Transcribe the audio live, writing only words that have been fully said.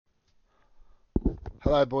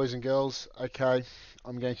Hello boys and girls. Okay,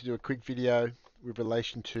 I'm going to do a quick video with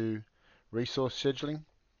relation to resource scheduling.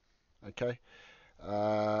 Okay,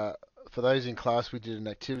 uh, for those in class, we did an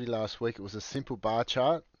activity last week. It was a simple bar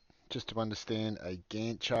chart just to understand a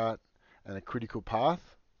Gantt chart and a critical path.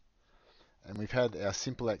 And we've had our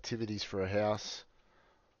simple activities for a house,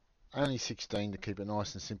 only 16 to keep it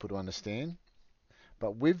nice and simple to understand.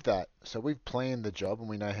 But with that, so we've planned the job and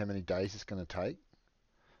we know how many days it's going to take.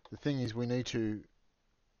 The thing is, we need to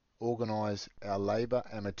organise our labour,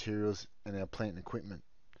 our materials and our plant and equipment.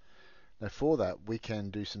 Now for that we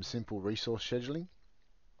can do some simple resource scheduling.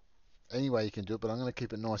 Any way you can do it, but I'm going to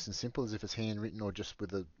keep it nice and simple as if it's handwritten or just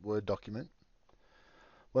with a Word document.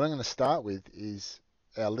 What I'm going to start with is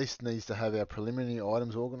our list needs to have our preliminary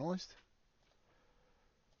items organised.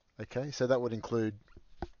 Okay, so that would include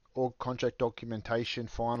all contract documentation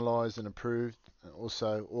finalised and approved, and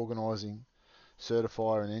also organising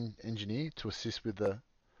certifier and engineer to assist with the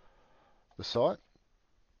site.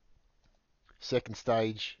 Second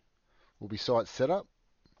stage will be site setup.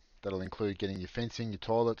 That'll include getting your fencing, your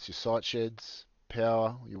toilets, your site sheds,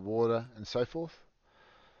 power, your water, and so forth.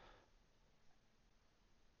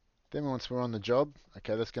 Then once we're on the job,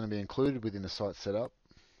 okay, that's going to be included within the site setup.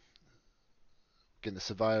 Getting the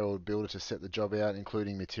surveyor or builder to set the job out,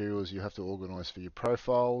 including materials you have to organise for your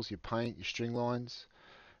profiles, your paint, your string lines,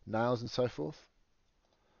 nails, and so forth.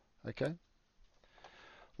 Okay.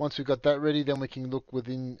 Once we've got that ready, then we can look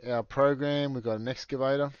within our program. We've got an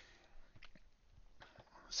excavator.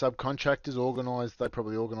 Subcontractors they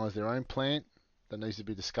probably organise their own plant that needs to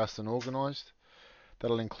be discussed and organised.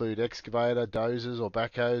 That'll include excavator, dozers or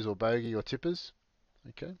backhoes or bogey or tippers.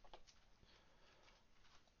 Okay.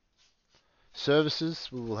 Services,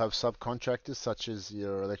 we will have subcontractors such as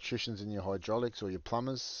your electricians and your hydraulics or your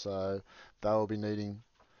plumbers. So they'll be needing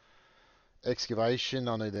excavation.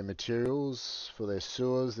 They'll need their materials for their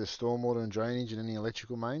sewers, their stormwater and drainage and any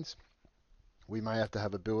electrical mains. We may have to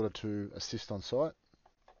have a builder to assist on site.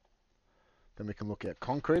 Then we can look at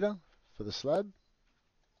concreter for the slab.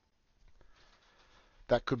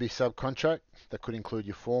 That could be subcontract. That could include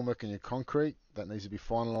your formwork and your concrete. That needs to be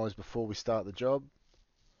finalised before we start the job.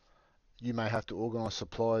 You may have to organise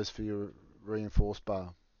suppliers for your reinforced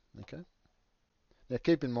bar. Okay. Now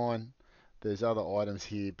keep in mind there's other items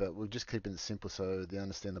here, but we're just keeping it simple so they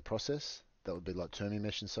understand the process. That would be like terming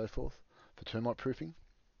mesh and so forth for termite proofing.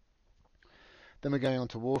 Then we're going on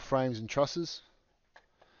to Warframes and Trusses.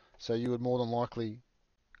 So you would more than likely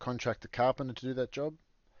contract a carpenter to do that job.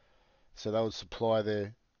 So they would supply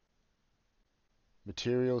their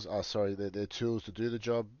materials, their tools to do the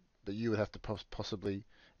job, but you would have to possibly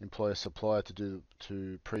employ a supplier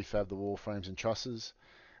to prefab the wall frames and trusses.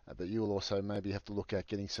 But you will also maybe have to look at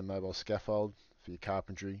getting some mobile scaffold for your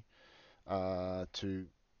carpentry to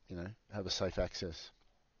have a safe access.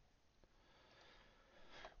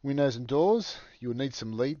 Windows and doors, you will need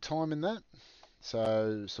some lead time in that.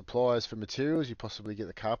 So suppliers for materials, you possibly get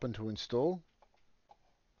the carpenter to install.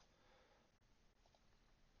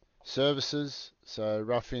 Services, so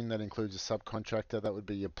roughing, that includes a subcontractor, that would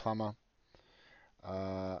be your plumber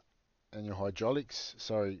and your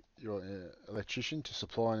your electrician to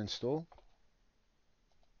supply and install.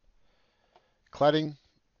 Cladding,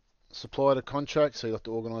 supplier to contract, so you have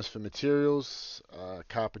to organise for materials.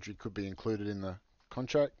 Carpentry could be included in the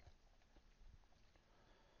contract.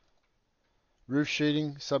 Roof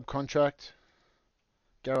sheeting, subcontract.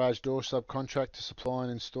 Garage door, subcontract to supply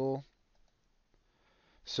and install.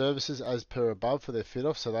 Services as per above for their fit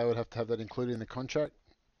off, so they would have to have that included in the contract.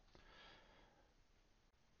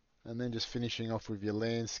 And then just finishing off with your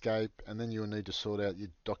landscape, and then you'll need to sort out your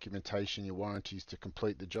documentation, your warranties to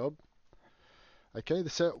complete the job. Okay,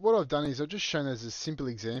 so what I've done is I've just shown as a simple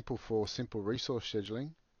example for simple resource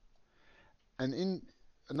scheduling. And in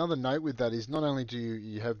another note with that is not only do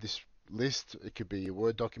you have this list, it could be a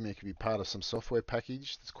Word document, it could be part of some software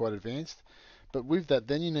package that's quite advanced, but with that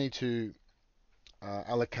then you need to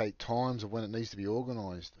allocate times of when it needs to be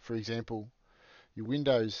organised. For example, your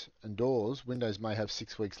windows and doors, windows may have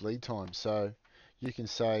 6 weeks lead time, so you can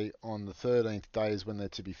say on the 13th day is when they're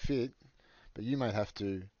to be fit, but you may have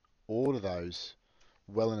to order those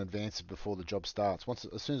well in advance before the job starts.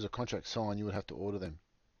 As soon as the contract's signed, you would have to order them.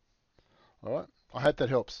 Alright, I hope that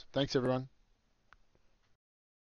helps. Thanks everyone.